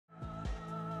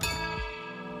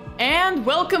And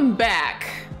welcome back!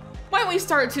 Why don't we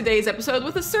start today's episode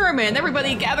with a sermon?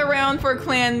 Everybody gather around for a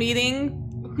clan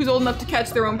meeting. Who's old enough to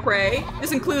catch their own prey?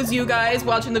 This includes you guys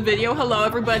watching the video. Hello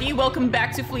everybody, welcome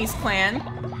back to Fleece Clan.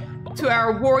 To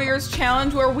our Warriors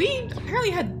Challenge where we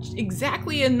apparently had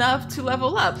exactly enough to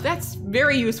level up. That's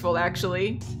very useful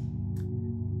actually.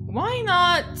 Why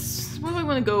not? What do I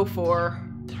want to go for?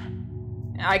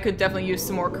 I could definitely use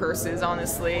some more curses,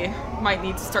 honestly. Might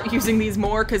need to start using these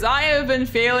more, because I have been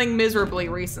failing miserably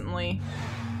recently.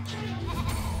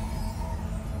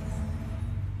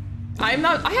 I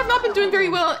have not been doing very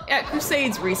well at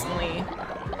crusades recently.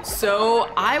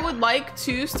 So I would like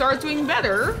to start doing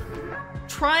better.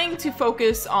 Trying to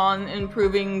focus on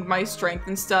improving my strength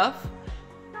and stuff.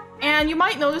 And you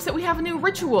might notice that we have a new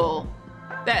ritual.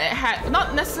 That had,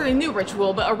 not necessarily a new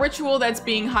ritual, but a ritual that's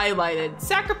being highlighted.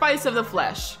 Sacrifice of the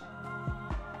flesh.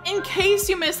 In case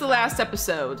you missed the last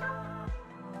episode.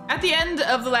 At the end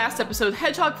of the last episode,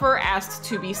 Hedgehog Fur asked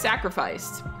to be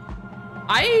sacrificed.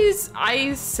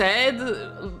 I said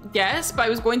yes, but I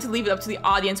was going to leave it up to the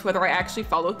audience whether I actually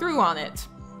follow through on it.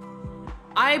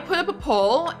 I put up a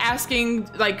poll asking,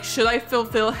 like, should I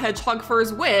fulfill Hedgehog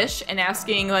Fur's wish, and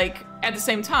asking, like, at the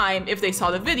same time if they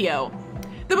saw the video.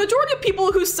 The majority of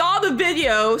people who saw the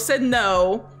video said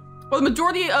no, while the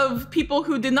majority of people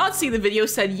who did not see the video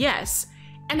said yes.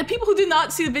 And the people who did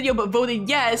not see the video but voted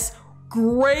yes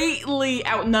greatly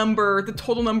outnumber the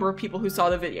total number of people who saw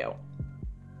the video.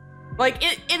 Like,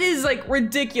 it is, like,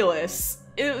 ridiculous.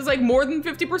 It was, like, more than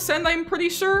 50%, I'm pretty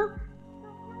sure.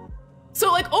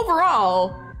 So, like,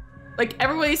 overall, like,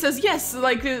 everybody says yes,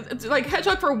 like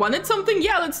Hedgehog Fur wanted something?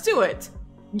 Yeah, let's do it.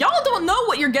 Y'all don't know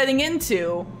what you're getting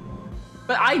into.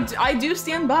 But I do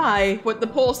stand by what the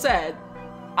poll said.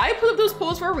 I put up those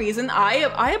polls for a reason. I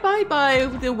abide by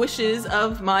the wishes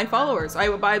of my followers. I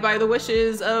abide by the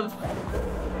wishes of...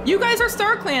 You guys are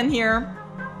Star Clan here.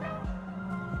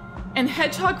 And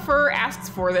Hedgehog Fur asks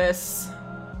for this.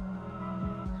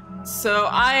 So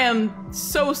I am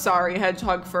so sorry,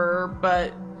 Hedgehog Fur,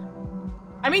 but...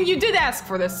 I mean, you did ask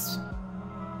for this.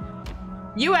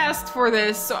 You asked for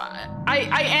this, so I'm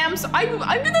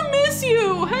gonna miss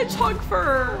you, Hedgehog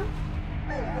Fur.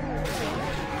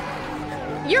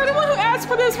 You're the one who asked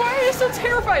for this. Why are you so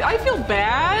terrified? I feel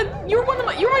bad. You're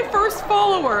my first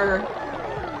follower.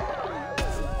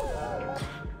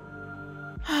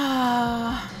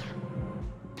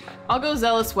 I'll go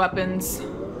Zealous Weapons.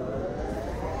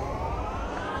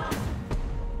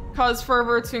 Cause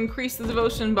fervor to increase the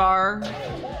devotion bar.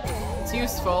 It's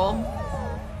useful.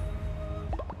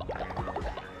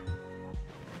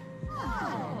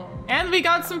 And we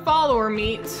got some follower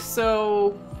meat,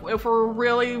 so if we're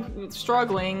really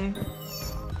struggling...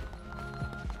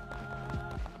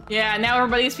 Yeah, now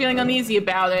everybody's feeling uneasy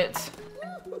about it.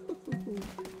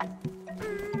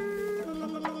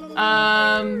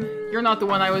 You're not the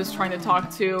one I was trying to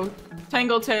talk to.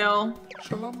 Tangletail.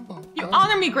 You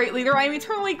honor me, great leader. I am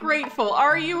eternally grateful.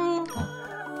 Are you?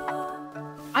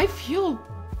 I feel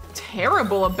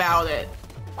terrible about it.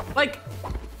 Like,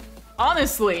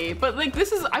 honestly, but like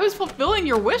I was fulfilling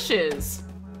your wishes.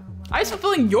 I was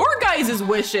fulfilling your guys'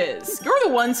 wishes. You're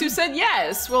the ones who said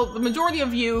yes. Well, the majority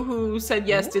of you who said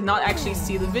yes did not actually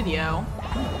see the video.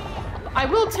 I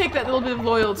will take that little bit of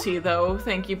loyalty though.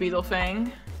 Thank you,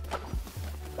 Beetlefang.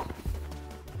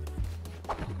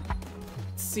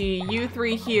 Let's see, you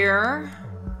three here.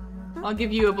 I'll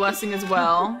give you a blessing as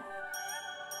well.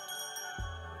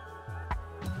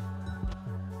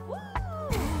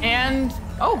 And,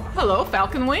 oh, hello,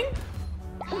 Falcon Wing.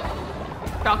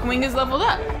 Falcon Wing is leveled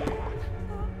up.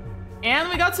 And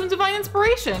we got some Divine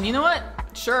Inspiration. You know what?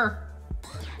 Sure.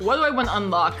 What do I want to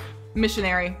unlock?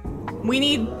 Missionary. We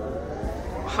need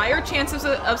higher chances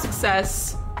of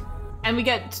success. And we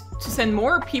get to send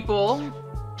more people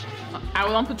out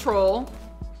on patrol.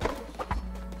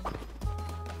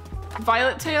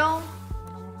 Violet Tail.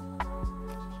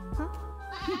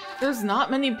 There's not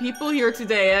many people here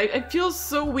today. It feels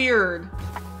so weird.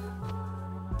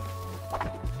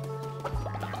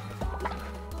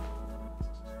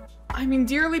 I mean,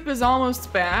 Deer Leap is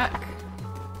almost back.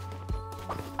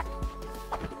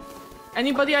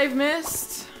 Anybody I've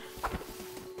missed?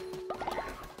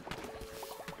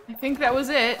 I think that was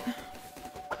it.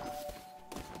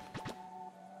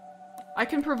 I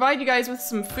can provide you guys with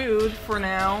some food for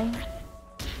now.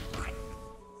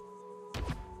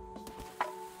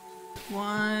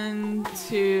 1,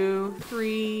 2,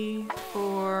 3,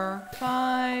 4,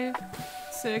 5,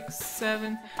 6,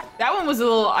 7. That one was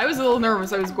I was a little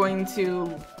nervous I was going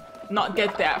to not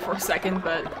get that for a second,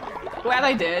 but glad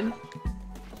I did.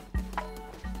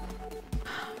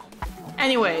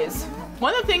 Anyways,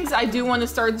 One of the things I do want to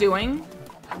start doing,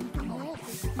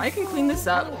 I can clean this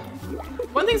up.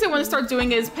 One of the things I want to start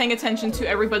doing is paying attention to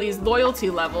everybody's loyalty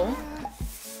level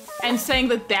and saying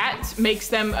that that makes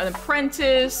them an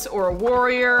apprentice or a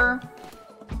warrior.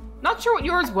 Not sure what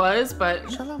yours was, but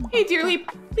hey, dear leader,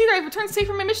 I've returned safe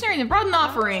from my missionary and brought an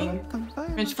offering.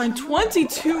 Managed to find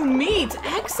 22 meat.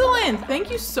 Excellent.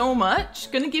 Thank you so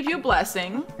much. Gonna give you a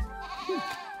blessing.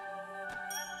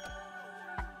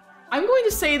 I'm going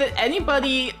to say that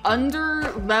anybody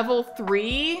under level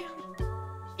 3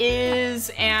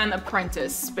 is an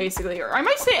apprentice, basically. Or I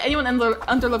might say anyone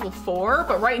under level 4,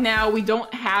 but right now we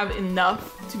don't have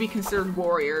enough to be considered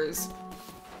warriors.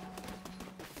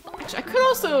 Which I could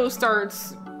also start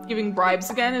giving bribes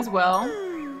again as well.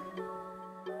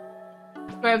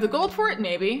 Do I have the gold for it?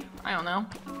 Maybe. I don't know.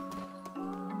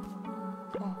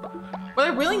 What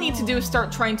I really need to do is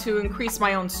start trying to increase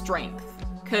my own strength,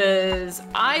 because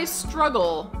I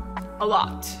struggle a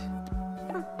lot.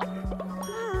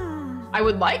 I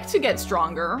would like to get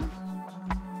stronger,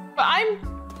 but I'm,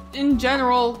 in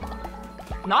general,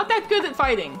 not that good at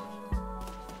fighting.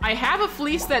 I have a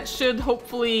fleece that should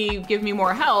hopefully give me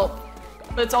more health,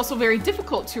 but it's also very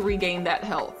difficult to regain that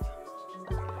health.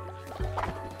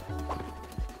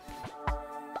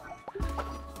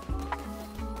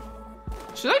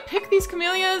 Should I pick these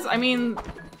camellias? I mean,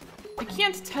 I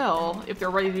can't tell if they're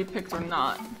ready to be picked or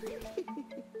not.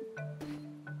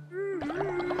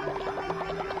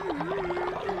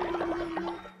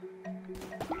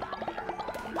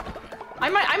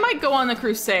 I might go on the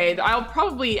crusade. I'll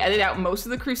probably edit out most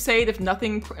of the crusade if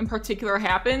nothing in particular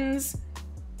happens.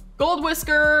 Gold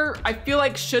Whisker, I feel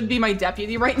like should be my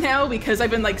deputy right now because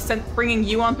I've been like bringing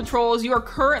you on patrols. You are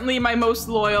currently my most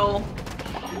loyal.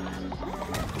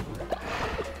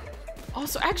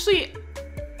 Also, actually,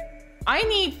 I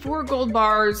need 4 gold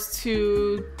bars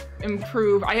to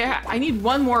improve. I need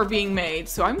 1 more being made,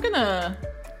 so I'm gonna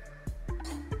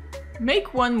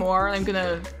make 1 more, and I'm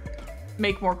gonna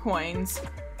make more coins.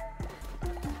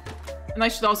 And I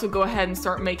should also go ahead and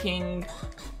start making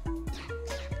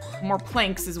more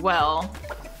planks as well.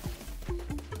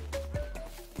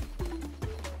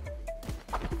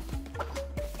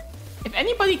 If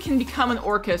anybody can become an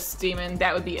Orcus demon,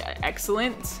 that would be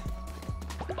excellent.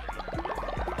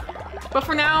 But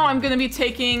for now, I'm gonna be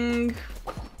taking...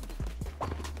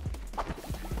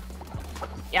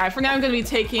 Yeah, for now I'm gonna be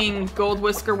taking Gold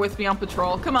Whisker with me on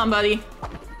patrol. Come on, buddy.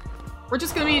 We're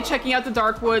just gonna be checking out the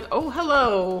Darkwood. Oh,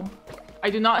 hello. I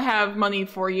do not have money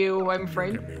for you, I'm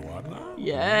afraid.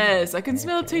 Yes, I can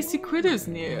smell tasty critters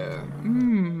near.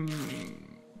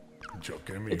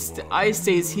 It's the ice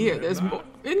stays here. There's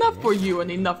enough for you and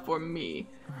enough for me.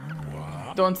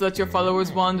 Don't let your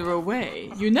followers wander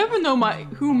away. You never know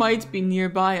who might be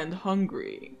nearby and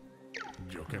hungry.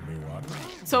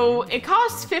 So it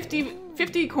costs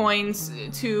 50 coins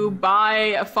to buy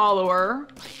a follower.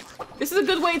 This is a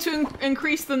good way to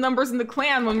increase the numbers in the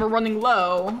clan when we're running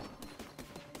low.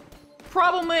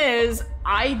 Problem is,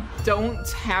 I don't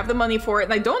have the money for it,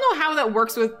 and I don't know how that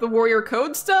works with the warrior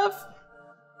code stuff.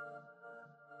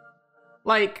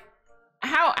 Like,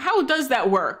 how does that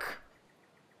work?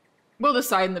 We'll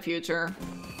decide in the future.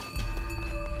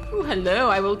 Ooh, hello,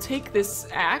 I will take this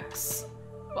axe.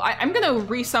 Well, I'm gonna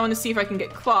resummon to see if I can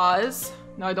get claws.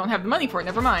 No, I don't have the money for it,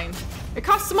 never mind. It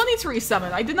costs some money to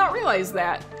resummon, I did not realize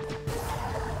that.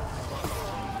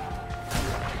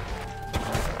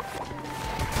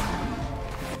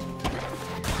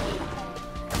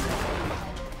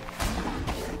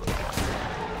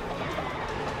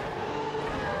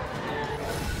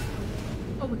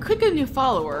 Oh, we could get a new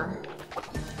follower.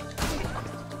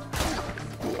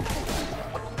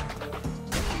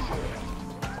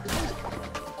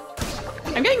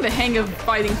 I'm getting the hang of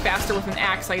fighting faster with an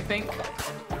axe, I think.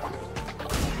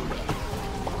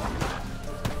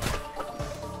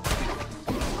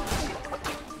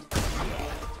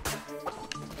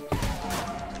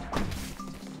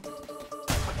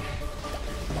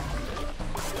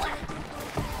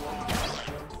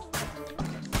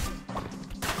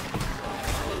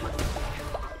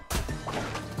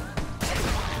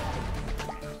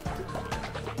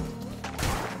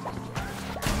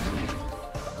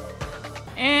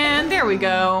 There we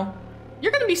go.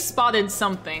 You're gonna be spotted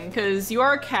something, because you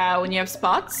are a cow and you have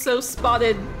spots, so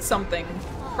spotted something.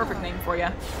 Perfect name for you.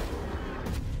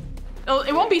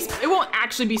 It won't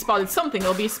actually be spotted something,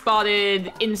 it'll be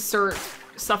spotted insert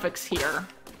suffix here.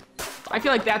 I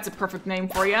feel like that's a perfect name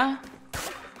for you.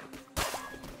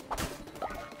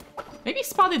 Maybe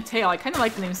Spotted Tail, I kinda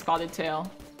like the name Spotted Tail.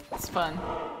 It's fun.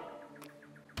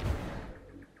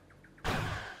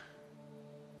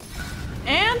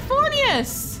 And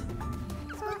Fornius!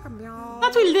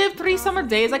 Not we lived 3 summer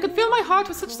days, I could fill my heart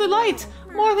with such delight.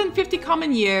 More than 50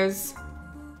 common years.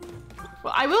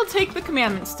 Well, I will take the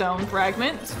commandment stone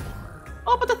fragment.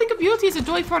 Oh, but to think of beauty is a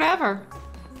joy forever.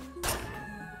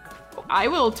 I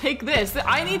will take this.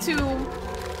 I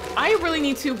really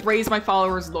need to raise my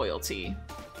followers' loyalty.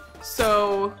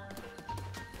 So,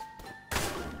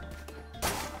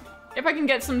 if I can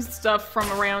get some stuff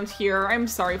from around here, I'm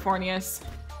sorry, Fornius.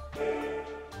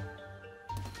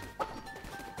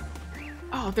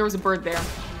 Oh, there was a bird there.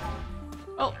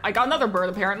 Oh, I got another bird,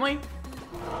 apparently.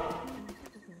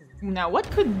 Now, what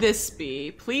could this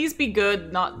be? Please be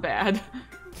good, not bad.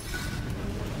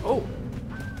 Oh.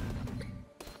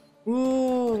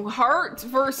 Ooh, heart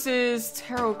versus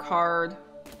tarot card.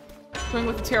 Going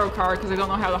with the tarot card because I don't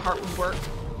know how the heart would work.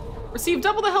 Receive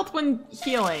double the health when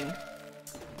healing.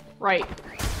 Right.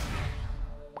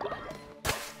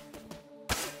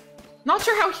 Not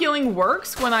sure how healing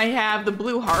works when I have the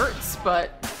blue hearts,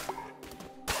 but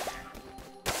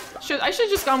I should have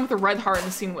just gone with the red heart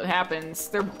and seen what happens.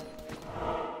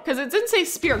 Because it didn't say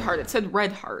spirit heart, it said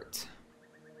red heart.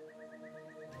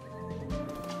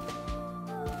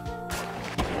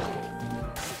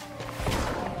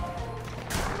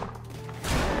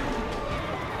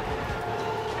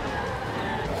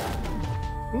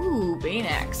 Ooh, Bane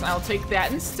Axe. I'll take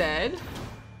that instead.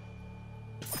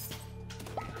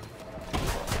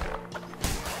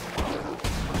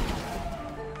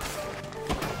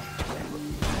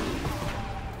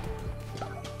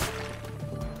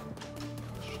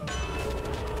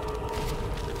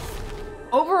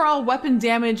 Overall weapon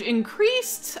damage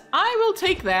increased. I will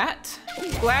take that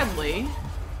gladly.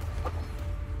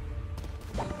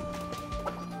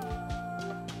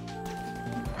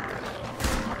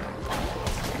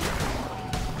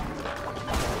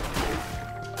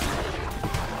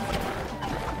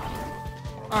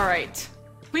 All right.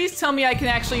 Please tell me I can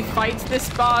actually fight this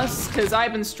boss, because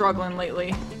I've been struggling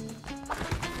lately.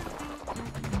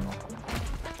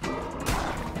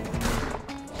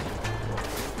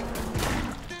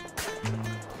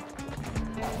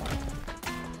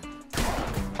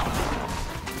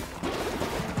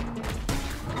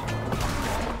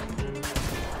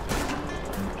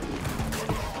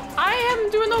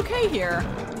 Doing okay here.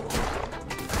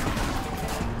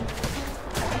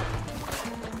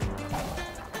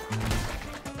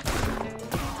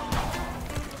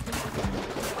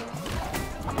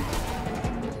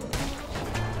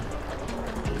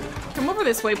 Come over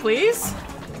this way, please.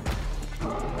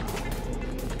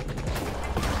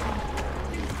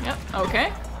 Yep,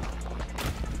 okay.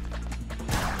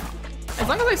 As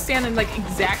long as I stand in, like,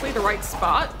 exactly the right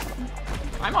spot,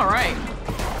 I'm alright.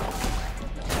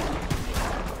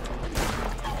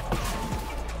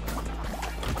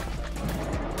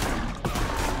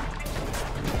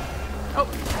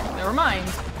 Never mind.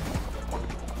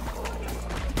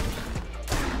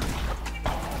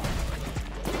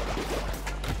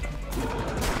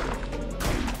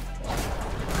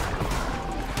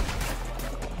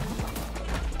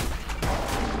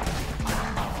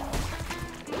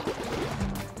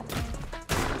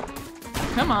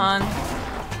 Come on.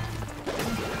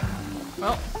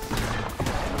 Well.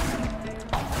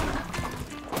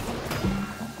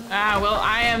 Ah, well,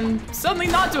 I am suddenly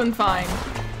not doing fine.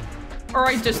 Or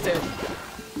I just did.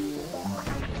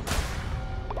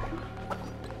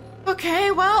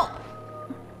 Okay, well,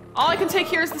 all I can take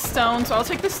here is the stone, so I'll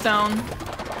take the stone.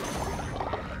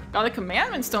 Got a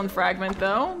commandment stone fragment,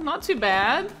 though. Not too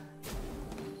bad.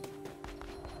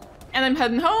 And I'm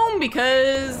heading home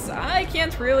because I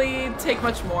can't really take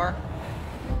much more.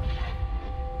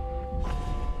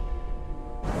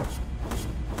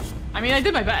 I mean, I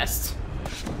did my best.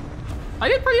 I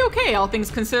did pretty okay, all things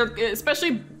considered,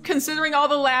 especially considering all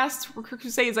the last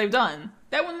crusades I've done.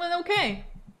 That one went okay.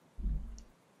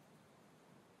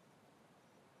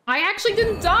 I actually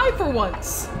didn't die for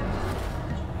once.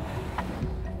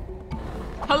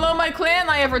 Hello, my clan,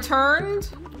 I have returned.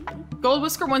 Gold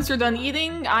Whisker, once you're done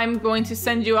eating, I'm going to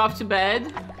send you off to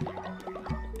bed.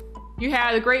 You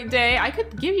had a great day. I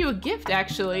could give you a gift,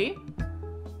 actually.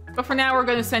 But for now, we're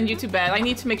going to send you to bed. I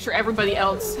need to make sure everybody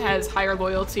else has higher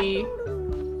loyalty.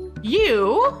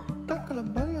 You?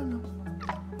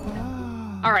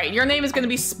 Alright, your name is going to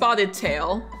be Spotted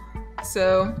Tail.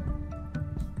 So,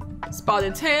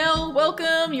 Spotted Tail,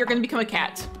 welcome. You're going to become a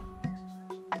cat.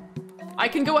 I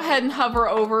can go ahead and hover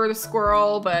over the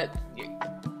squirrel, but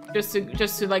just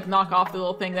to like knock off the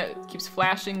little thing that keeps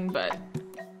flashing, but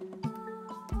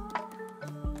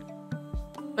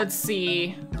let's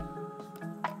see.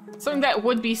 Something that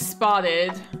would be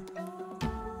spotted.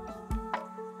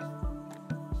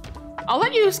 I'll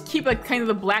let you keep like kind of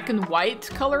the black and white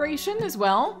coloration as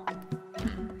well.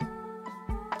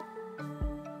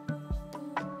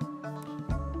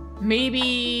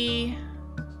 Maybe...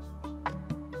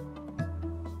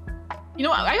 You know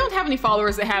what? I don't have any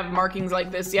followers that have markings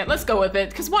like this yet. Let's go with it,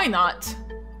 because why not?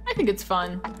 I think it's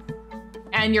fun.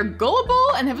 And you're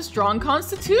gullible and have a strong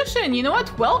constitution. You know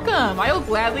what? Welcome. I will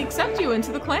gladly accept you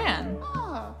into the clan.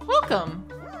 Welcome.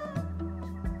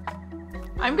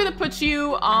 I'm gonna put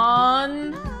you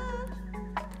on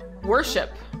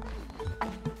worship.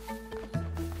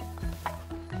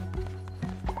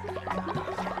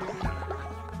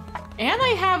 And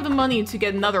I have the money to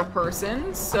get another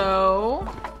person, so...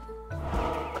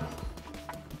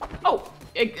 Oh,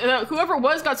 whoever it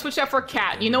was got switched out for a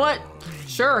cat. You know what?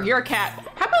 Sure, you're a cat.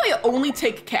 How about I only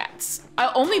take cats?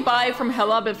 I'll only buy from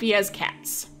Helab if he has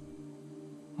cats.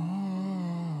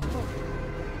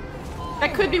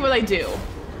 That could be what I do.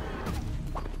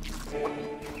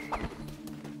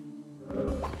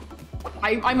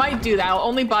 I might do that. I'll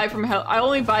only buy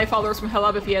followers from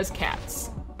Helab if he has cats.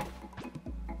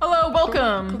 Hello,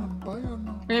 welcome.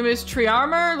 Your name is Tree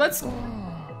Armor. Let's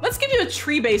give you a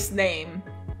tree-based name.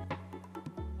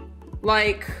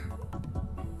 Like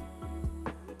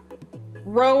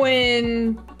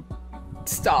Rowan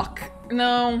Stock.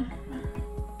 No.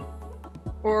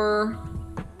 Or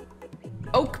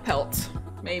Oak Pelt,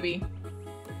 maybe.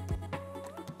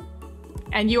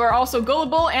 And you are also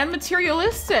gullible and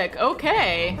materialistic.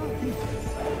 Okay.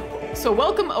 So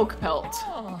welcome, Oak Pelt.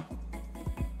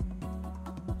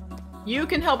 You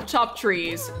can help chop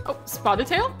trees. Oh, Spotted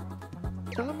Tail?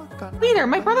 Leader,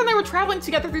 my brother and I were traveling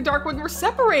together through Darkwood and were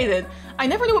separated. I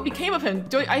never knew what became of him.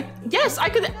 Yes, I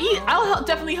could eat. I'll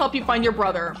definitely help you find your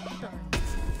brother.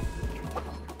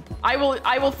 I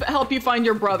will help you find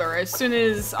your brother as soon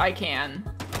as I can.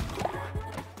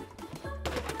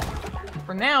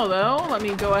 For now, though, let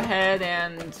me go ahead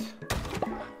and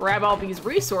grab all these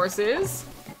resources.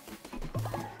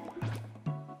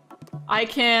 I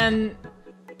can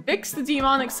fix the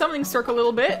demonic summoning circle a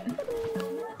little bit.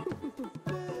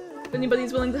 If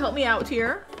anybody's willing to help me out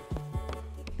here.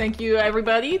 Thank you,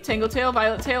 everybody. Tangletail,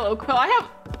 Violet-tail, Oakpel.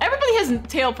 Everybody has a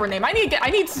tail for a name. I need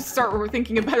to start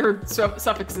thinking of better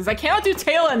suffixes. I cannot do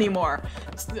tail anymore.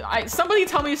 Somebody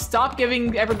tell me to stop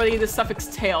giving everybody the suffix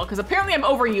tail, because apparently I'm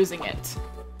overusing it.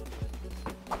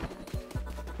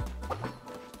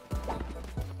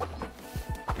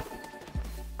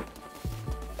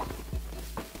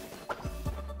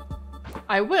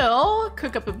 I will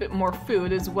cook up a bit more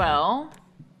food as well.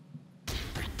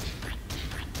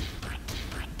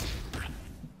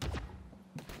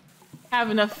 Have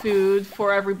enough food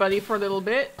for everybody for a little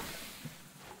bit.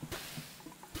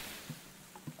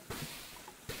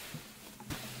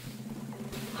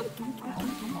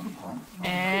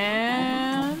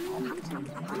 And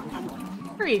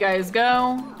here you guys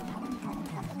go.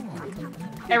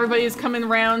 Everybody's coming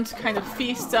around to kind of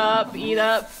feast up, eat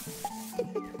up.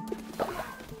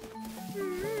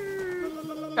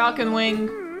 Falcon wing.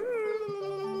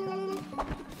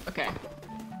 Okay.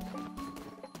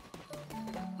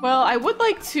 Well, I would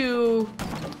like to...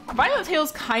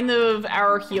 Violet-tail's kind of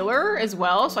our healer as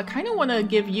well, so I kind of want to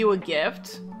give you a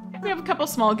gift. We have a couple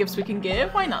small gifts we can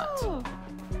give. Why not?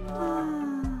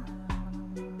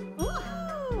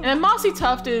 And Mossy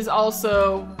Tuft is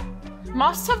also...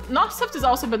 Mossy Tuft has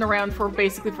also been around for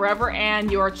basically forever,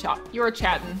 and you're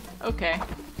chatting. Okay.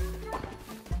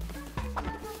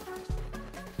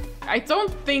 I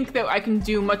don't think that I can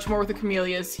do much more with the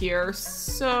camellias here,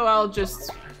 so I'll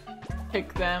just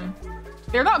pick them.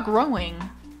 They're not growing.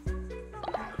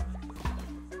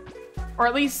 Or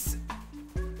at least,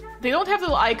 they don't have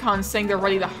little icons saying they're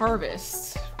ready to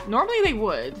harvest. Normally they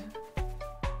would.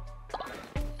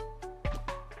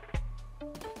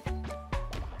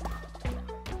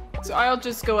 So I'll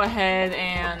just go ahead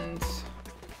and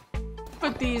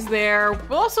put these there.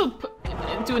 We'll also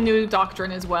do a new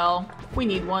doctrine as well. We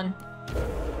need one.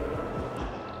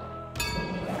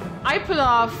 I put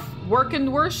off work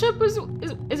and worship. Was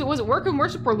it work and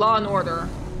worship or law and order?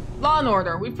 Law and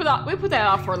order. We put that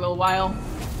off for a little while.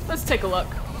 Let's take a look.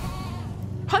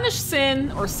 Punish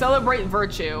sin or celebrate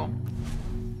virtue.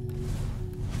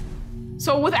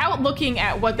 So without looking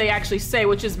at what they actually say,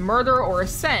 which is murder or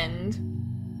ascend,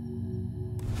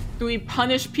 do we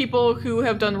punish people who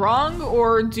have done wrong,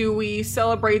 or do we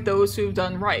celebrate those who've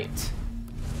done right?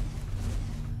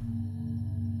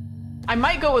 I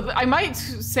might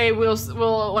say we'll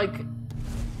like,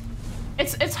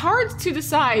 it's hard to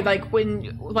decide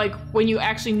when you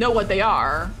actually know what they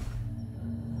are.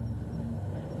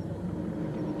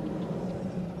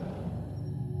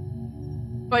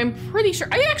 But I'm pretty sure...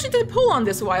 I actually did a poll on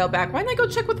this a while back. Why didn't I go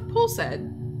check what the poll said?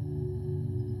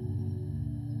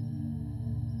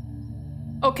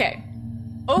 Okay.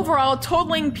 Overall,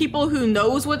 totaling people who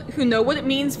know what it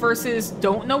means versus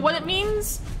don't know what it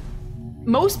means,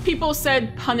 most people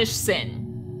said punish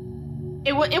sin.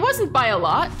 It wasn't by a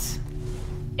lot.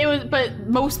 But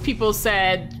most people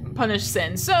said punish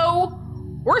sin. So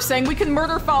we're saying we can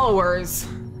murder followers.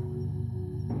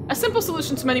 A simple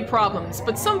solution to many problems,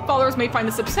 but some followers may find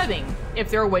this upsetting if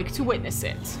they're awake to witness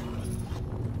it.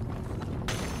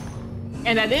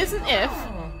 And that is an if.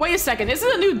 Wait a second, is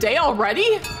it a new day already?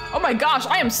 Oh my gosh,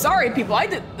 I am sorry, people.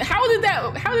 How did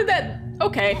that,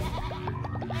 okay.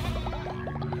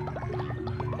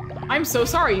 I'm so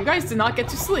sorry, you guys did not get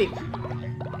to sleep.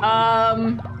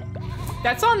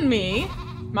 That's on me.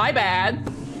 My bad.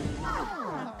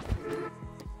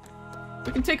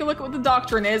 We can take a look at what the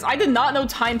doctrine is. I did not know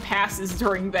time passes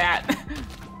during that.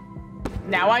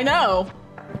 Now I know.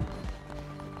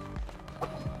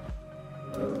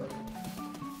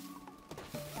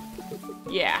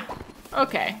 Yeah.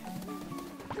 Okay.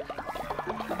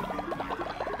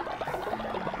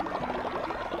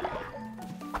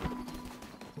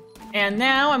 And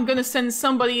now I'm gonna send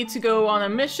somebody to go on a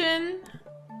mission.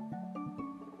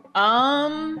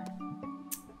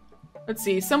 Let's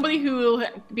see, somebody who will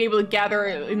be able to gather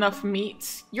enough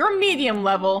meat. You're medium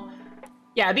level.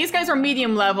 Yeah, these guys are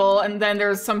medium level, and then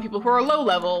there's some people who are low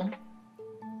level.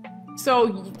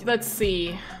 So, let's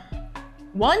see.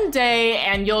 One day,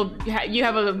 and you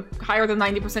have a higher than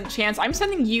 90% chance. I'm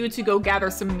sending you to go gather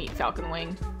some meat, Falcon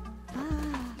Wing.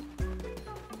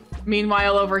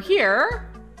 Meanwhile, over here,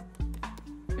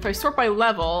 if I sort by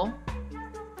level,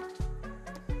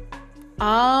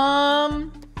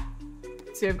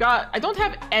 see, I don't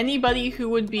have anybody who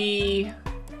would be...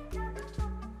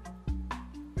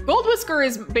 Gold Whisker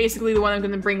is basically the one I'm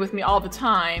gonna bring with me all the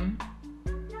time.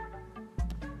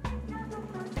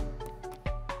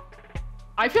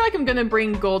 I feel like I'm gonna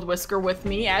bring Gold Whisker with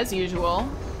me, as usual.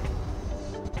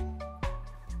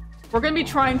 We're gonna be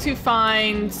trying to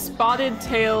find Spotted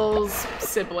Tail's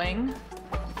sibling.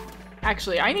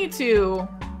 Actually, I need to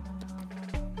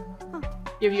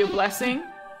give you a blessing.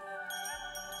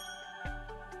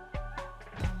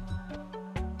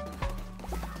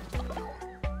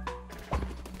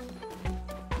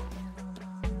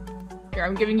 Here,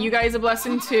 I'm giving you guys a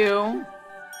blessing too.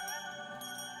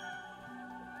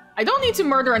 I don't need to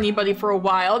murder anybody for a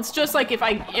while. It's just like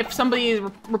if somebody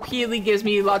repeatedly gives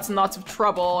me lots and lots of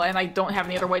trouble and I don't have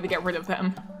any other way to get rid of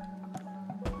them.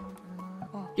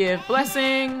 Give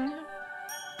blessing.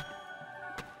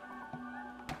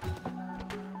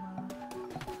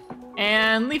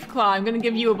 And Leaf Claw, I'm gonna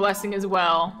give you a blessing as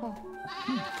well.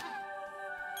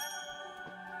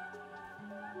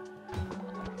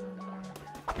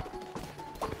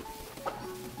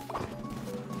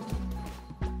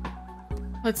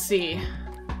 Let's see.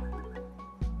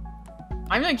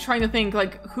 I'm like trying to think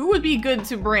like who would be good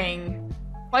to bring.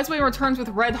 Wise Way returns with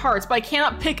red hearts, but I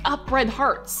cannot pick up red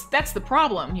hearts. That's the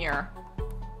problem here.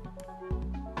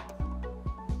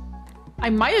 I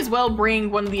might as well bring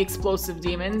one of the explosive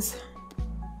demons.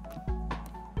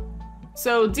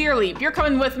 So, Deer Leap, you're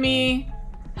coming with me.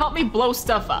 Help me blow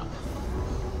stuff up.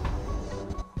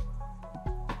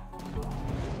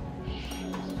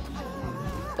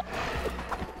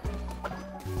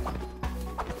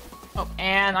 Oh,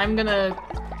 and I'm gonna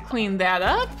clean that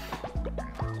up.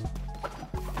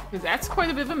 Because that's quite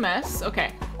a bit of a mess.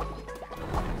 Okay.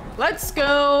 Let's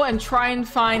go and try and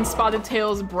find Spotted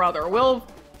Tail's brother. We'll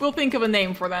think of a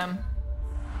name for them.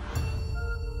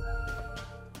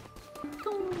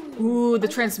 Ooh, the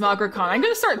Transmogricon. I'm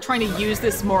gonna start trying to use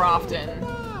this more often.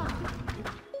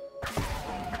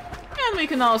 And we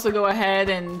can also go ahead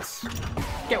and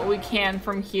get what we can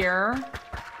from here.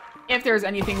 If there's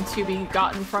anything to be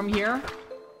gotten from here.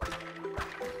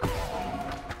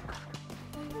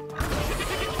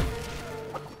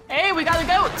 Hey, we got a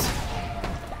goat!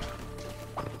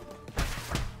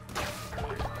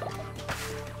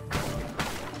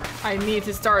 I need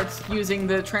to start using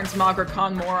the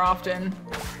Transmogricon more often.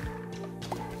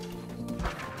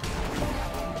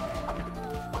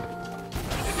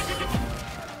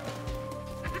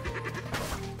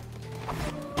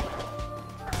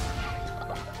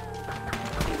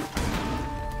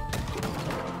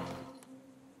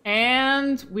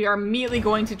 And we are immediately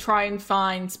going to try and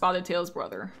find Spotted Tail's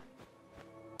brother.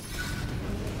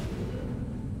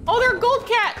 Oh, they're a gold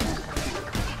cat!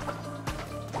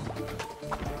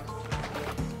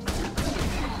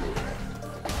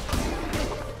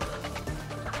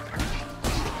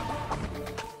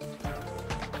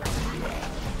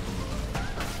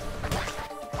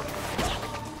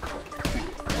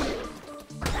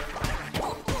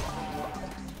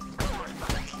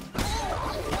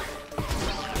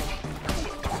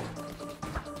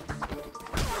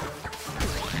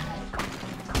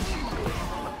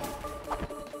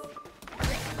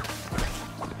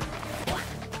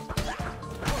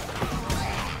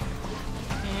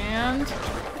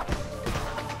 happened.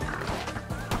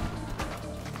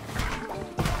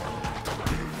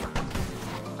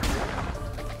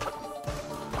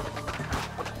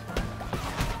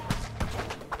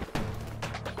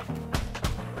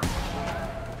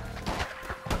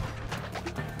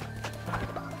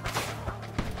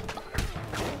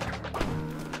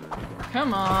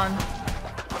 Come on.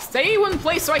 Stay in one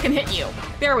place so I can hit you.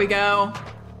 There we go.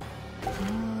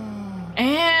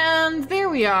 And there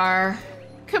we are.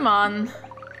 Come on.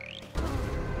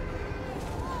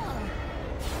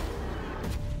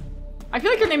 I feel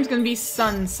like your name's gonna be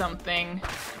Sun something.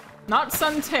 Not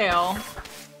Suntail.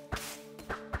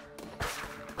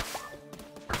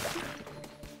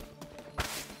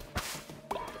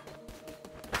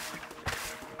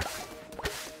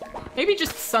 Maybe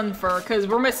just Sunfur, because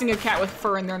we're missing a cat with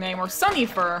fur in their name, or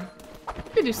Sunnyfur.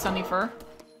 We could do Sunnyfur.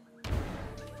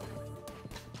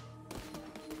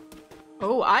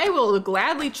 Oh, I will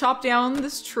gladly chop down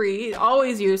this tree.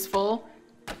 Always useful.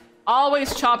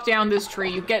 Always chop down this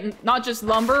tree. You get not just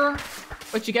lumber,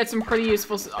 but you get some pretty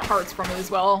useful hearts from it as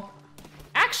well.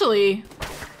 Actually,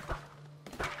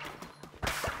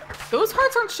 those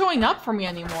hearts aren't showing up for me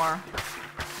anymore.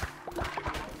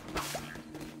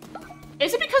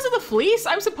 Is it because of the fleece?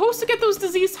 I'm supposed to get those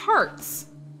diseased hearts.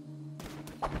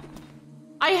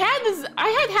 I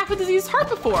had half a diseased heart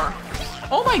before.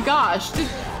 Oh my gosh.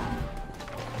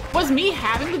 Was me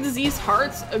having the diseased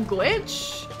hearts a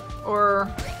glitch?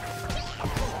 Or...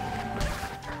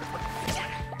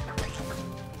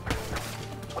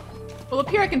 Well, up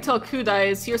here I can tell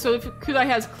Kudai is here, so if Kudai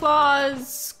has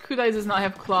claws, Kudai does not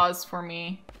have claws for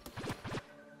me.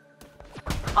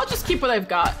 I'll just keep what I've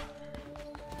got.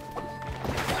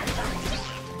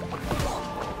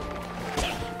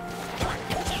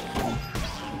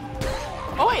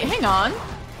 Oh wait, hang on.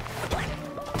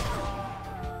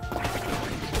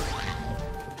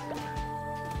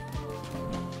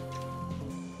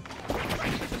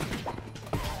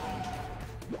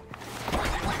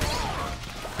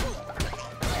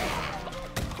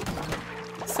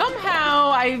 Somehow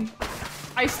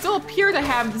I still appear to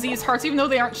have diseased hearts even though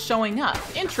they aren't showing up.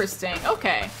 Interesting,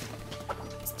 okay.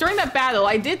 During that battle,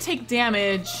 I did take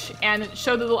damage and it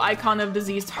showed the little icon of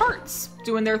diseased hearts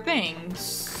doing their thing.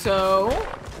 So...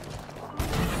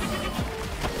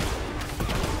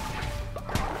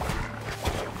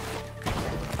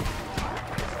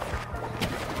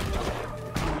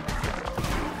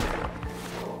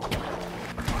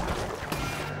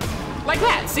 like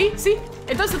that, see? See?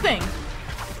 It does the thing.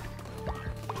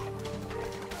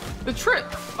 The trick,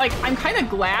 like, I'm kind of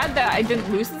glad that I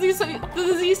didn't lose the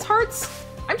diseased hearts.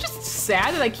 I'm just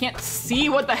sad that I can't see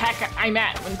what the heck I'm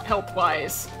at when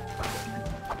health-wise.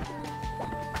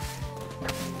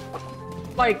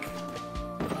 Like,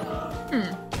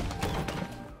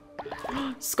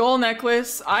 Skull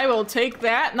necklace. I will take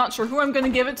that. Not sure who I'm gonna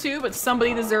give it to, but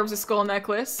somebody deserves a skull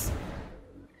necklace.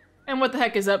 And what the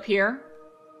heck is up here?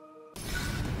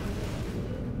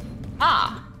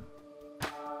 Ah!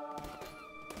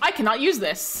 I cannot use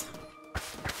this.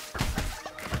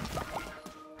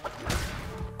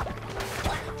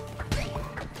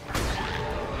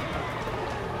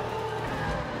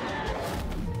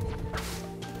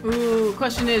 Ooh,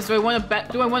 question is, do I want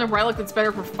a relic that's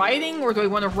better for fighting, or do I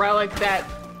want a relic that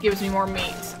gives me more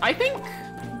meat? I think...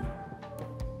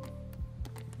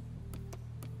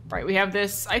 Right, we have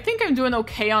this. I think I'm doing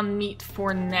okay on meat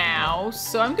for now,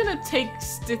 so I'm gonna take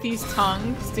Stithy's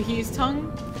tongue,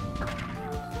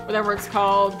 whatever it's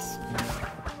called.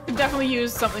 Could definitely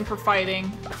use something for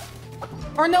fighting.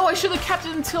 Or no, I should have kept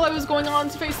it until I was going on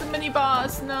to face the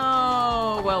mini-boss.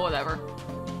 No, well, whatever.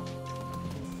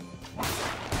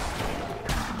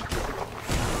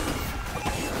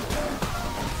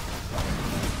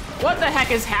 What the heck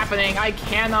is happening? I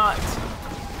cannot...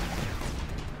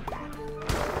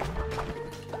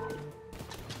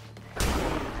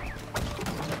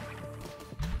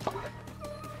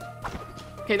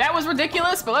 Okay, that was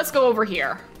ridiculous, but let's go over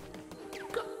here.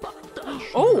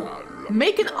 Oh,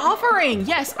 make an offering!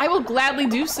 Yes, I will gladly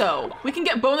do so. We can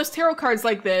get bonus tarot cards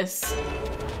like this.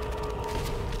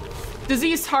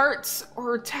 Diseased hearts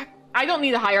or attack. I don't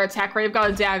need a higher attack rate. I've got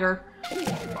a dagger.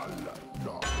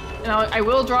 Now, I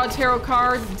will draw a tarot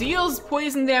card. Deals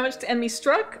poison damage to enemy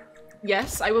struck.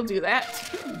 Yes, I will do that.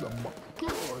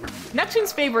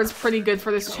 Neptune's favor is pretty good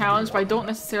for this challenge, but I don't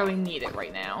necessarily need it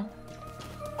right now.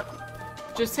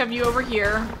 Just have you over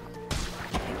here.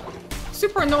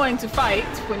 Super annoying to fight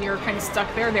when you're kind of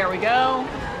stuck there. There we go.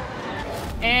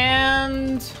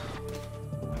 And...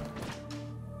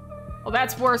 well,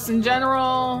 that's worse in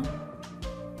general.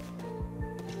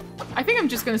 I think I'm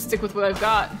just gonna stick with what I've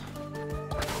got.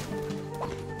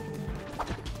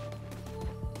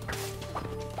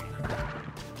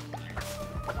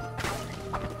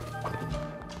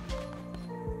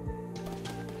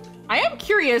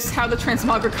 curious how the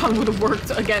Transmogricon would have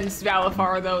worked against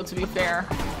Valifar, though, to be fair.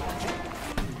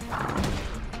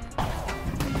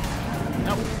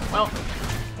 Oh, well.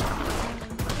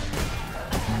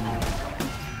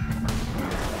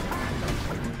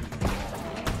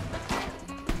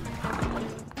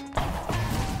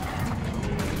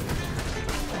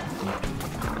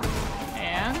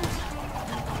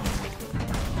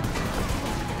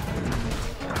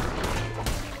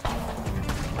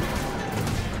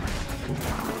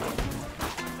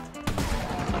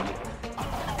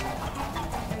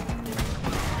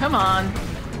 Come on.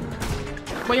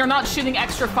 When you're not shooting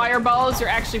extra fireballs, you're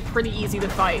actually pretty easy to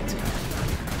fight.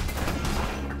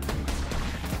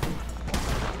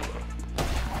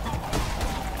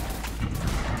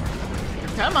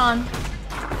 Come on.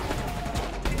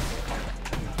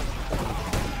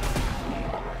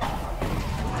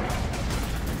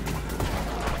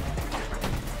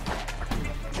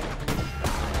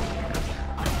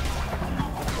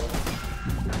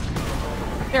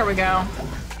 There we go.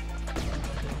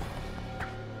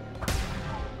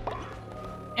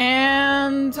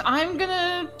 And I'm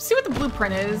gonna see what the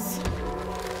blueprint is.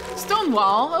 Stone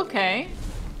wall, okay.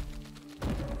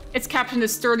 It's captioned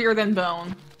as sturdier than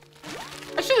bone.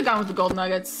 I should have gone with the gold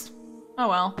nuggets. Oh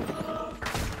well.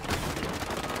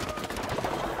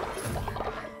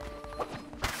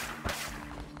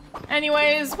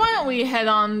 Anyways, why don't we head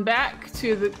on back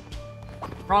to the...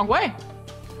 Wrong way.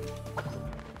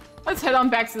 Let's head on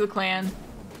back to the clan.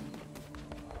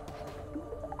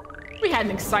 We had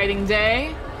an exciting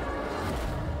day.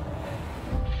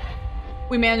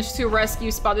 We managed to rescue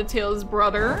Spotted Tail's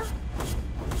brother.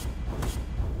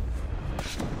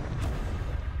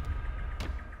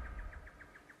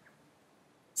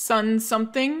 Sun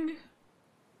something?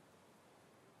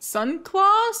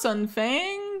 Sunclaw?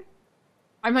 Sunfang?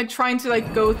 I'm like trying to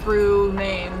like go through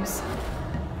names.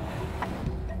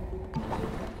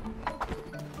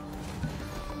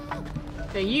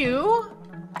 Okay, you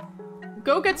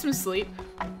go get some sleep.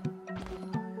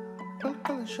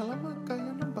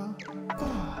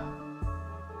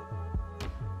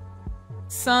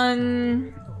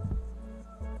 Sun.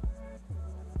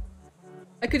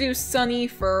 I could do Sunny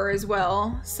Fur as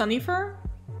well. Sunny Fur?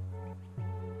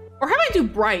 Or how about I do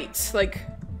Bright? Like,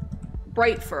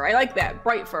 Bright Fur. I like that.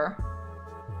 Bright Fur.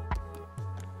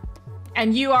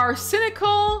 And you are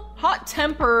cynical,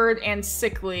 hot-tempered, and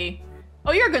sickly.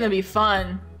 Oh, you're gonna be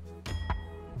fun.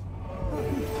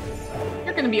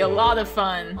 You're gonna be a lot of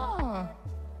fun.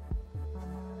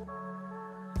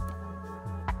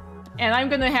 And I'm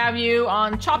gonna have you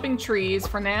on chopping trees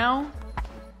for now.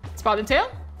 Spotted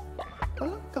Tail?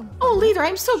 Oh, leader,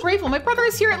 I'm so grateful. My brother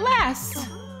is here at last.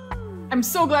 I'm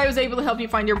so glad I was able to help you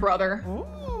find your brother.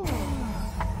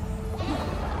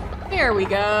 There we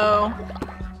go.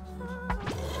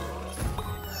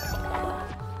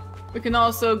 We can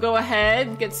also go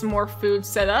ahead, get some more food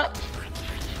set up.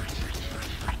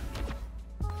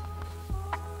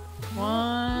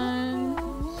 1,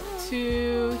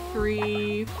 2,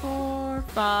 3, 4,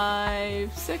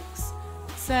 5, 6,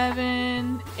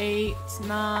 7, 8,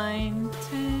 9,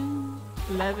 10,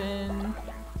 11,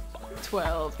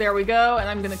 12. There we go, and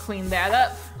I'm gonna clean that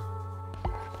up.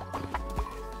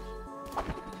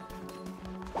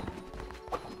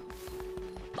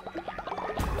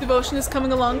 Devotion is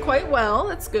coming along quite well.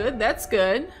 That's good, that's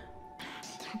good.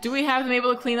 Do we have them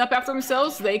able to clean up after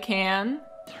themselves? They can.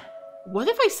 What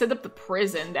if I set up the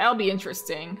prison? That'll be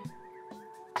interesting.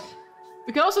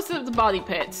 We can also set up the body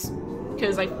pits,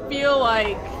 because I feel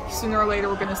like sooner or later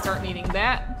we're gonna start needing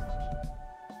that.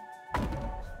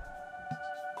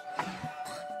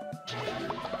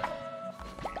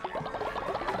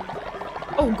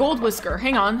 Oh, Gold Whisker,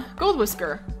 hang on. Gold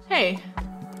Whisker, hey.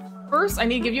 First, I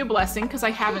need to give you a blessing, because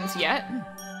I haven't yet.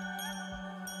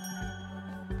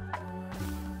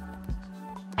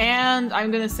 And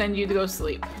I'm gonna send you to go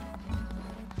sleep.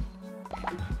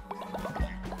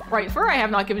 Right, Fur, I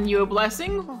have not given you a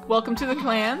blessing. Welcome to the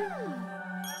clan.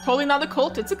 Totally not a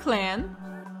cult, it's a clan.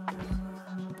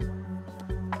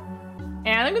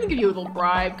 And I'm gonna give you a little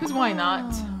bribe, because why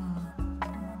not?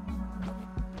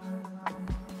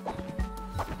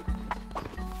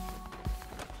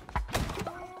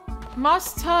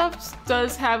 Moss Tufts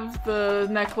does have the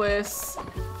necklace.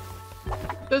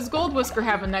 Does Gold Whisker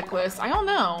have a necklace? I don't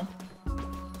know.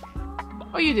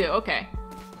 Oh, you do, okay.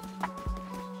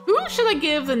 Who should I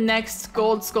give the next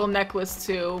Gold Skull necklace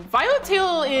to? Violet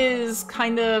Tail is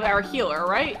kind of our healer,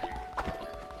 right?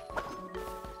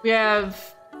 We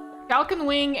have Falcon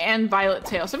Wing and Violet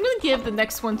Tail. So I'm gonna give the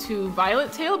next one to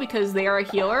Violet Tail because they are a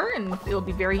healer and it'll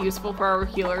be very useful for our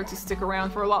healer to stick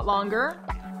around for a lot longer.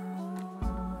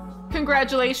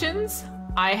 Congratulations!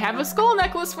 I have a skull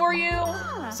necklace for you,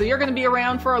 so you're gonna be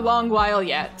around for a long while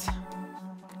yet.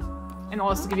 And I'll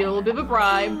also give you a little bit of a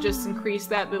bribe, just increase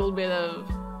that little bit of...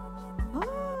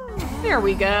 There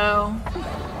we go.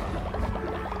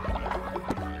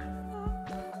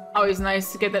 Always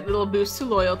nice to get that little boost to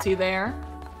loyalty there.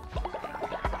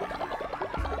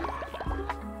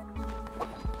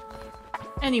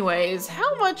 Anyways,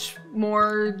 how much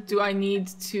more do I need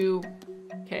to...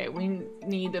 Okay, we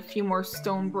need a few more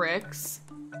stone bricks.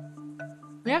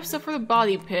 We have stuff for the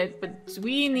body pit, but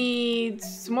we need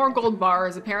some more gold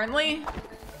bars, apparently.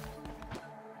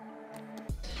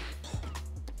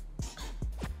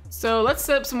 So let's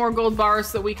set up some more gold bars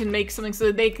so that we can make something so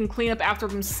that they can clean up after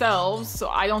themselves, so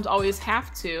I don't always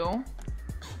have to.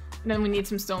 And then we need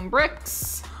some stone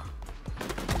bricks.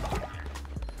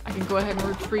 I can go ahead and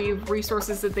retrieve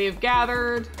resources that they've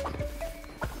gathered.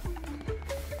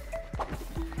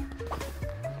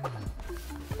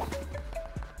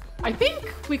 I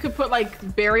think we could put,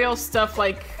 like, burial stuff,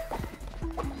 like...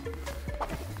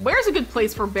 Where's a good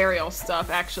place for burial stuff,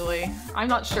 actually? I'm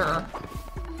not sure.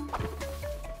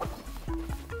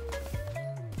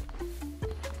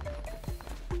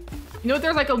 You know what,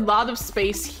 there's, like, a lot of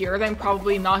space here that I'm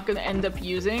probably not gonna end up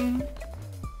using.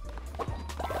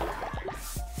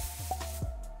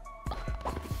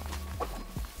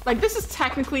 Like, this is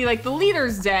technically, like, the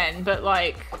leader's den, but,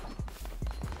 like...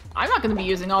 I'm not gonna be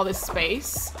using all this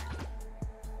space.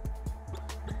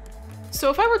 So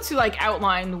if I were to, like,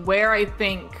 outline where I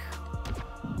think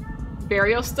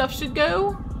burial stuff should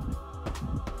go...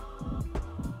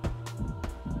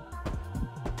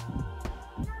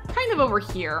 Kind of over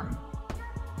here.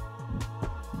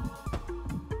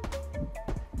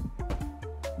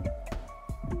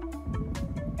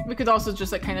 We could also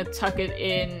just, like, kind of tuck it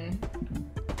in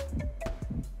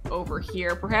over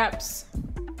here, perhaps.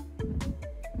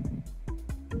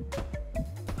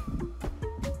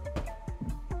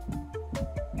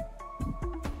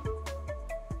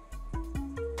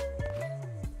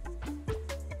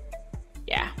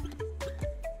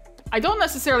 I don't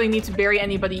necessarily need to bury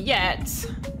anybody yet.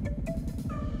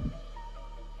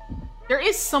 There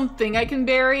is something I can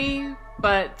bury,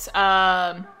 but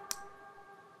I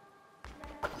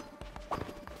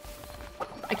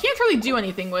can't really do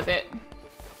anything with it.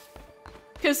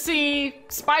 Because see,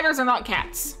 spiders are not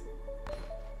cats.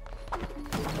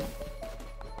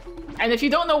 And if you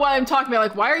don't know what I'm talking about,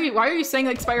 like, why are you saying,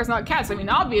 like, spiders not cats? I mean,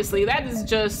 obviously, that is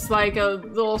just, like, a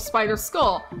little spider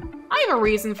skull. I have a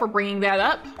reason for bringing that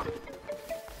up.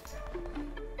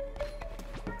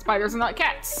 Spiders are not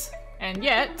cats. And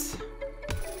yet...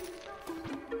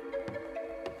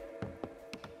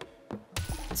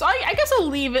 So I guess I'll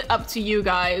leave it up to you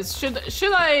guys. Should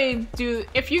I do...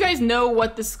 If you guys know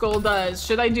what the skull does,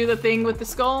 should I do the thing with the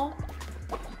skull?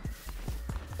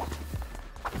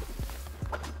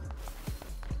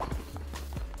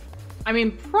 I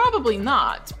mean, probably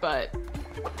not, but...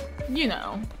 You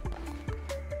know.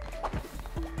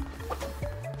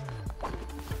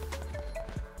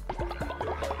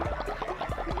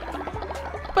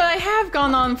 But I have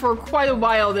gone on for quite a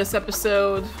while this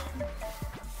episode.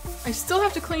 I still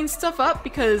have to clean stuff up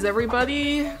because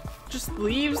everybody just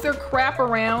leaves their crap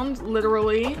around,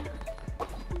 literally.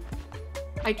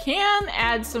 I can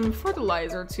add some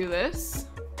fertilizer to this.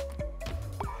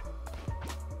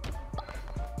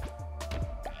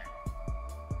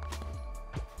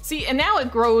 See, and now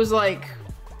it grows, like,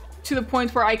 to the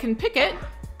point where I can pick it.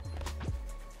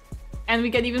 And we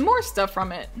get even more stuff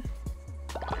from it.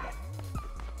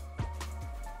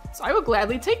 So I would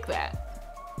gladly take that.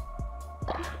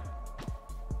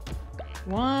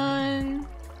 One...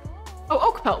 Oh,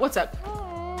 Oak Pelt, what's up?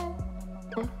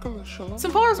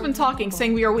 Some followers have been talking,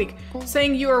 saying we are weak.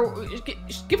 Saying you are...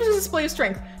 Give us a display of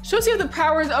strength. Show us you have the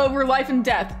powers over life and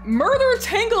death. Murder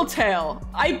Tangletail!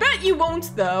 I bet you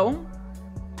won't, though.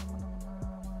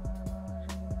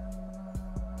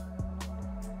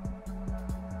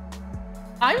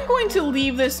 I'm going to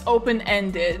leave this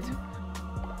open-ended.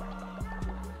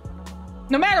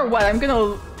 No matter what, I'm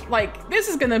gonna... Like, this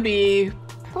is gonna be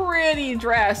pretty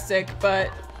drastic, but...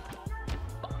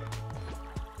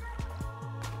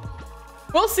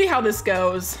 We'll see how this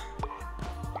goes.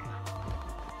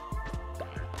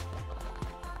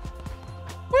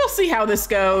 We'll see how this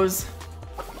goes.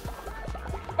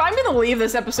 But I'm gonna leave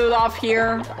this episode off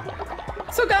here.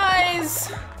 So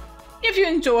guys, if you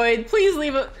enjoyed, please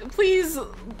leave a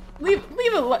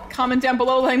comment down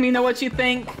below letting me know what you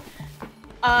think.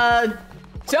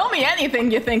 Tell me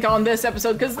anything you think on this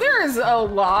episode, because there's a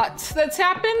lot that's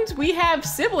happened. We have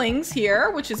siblings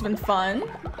here, which has been fun.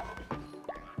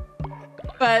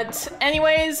 But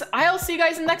anyways, I'll see you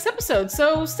guys in the next episode,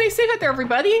 so stay safe out there,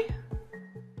 everybody!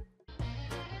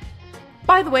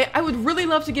 By the way, I would really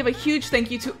love to give a huge thank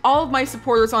you to all of my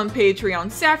supporters on Patreon: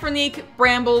 Saffronique,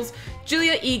 Brambles,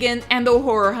 Julia Egan, and the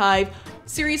Horror Hive.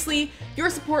 Seriously,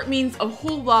 your support means a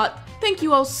whole lot. Thank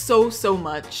you all so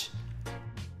much.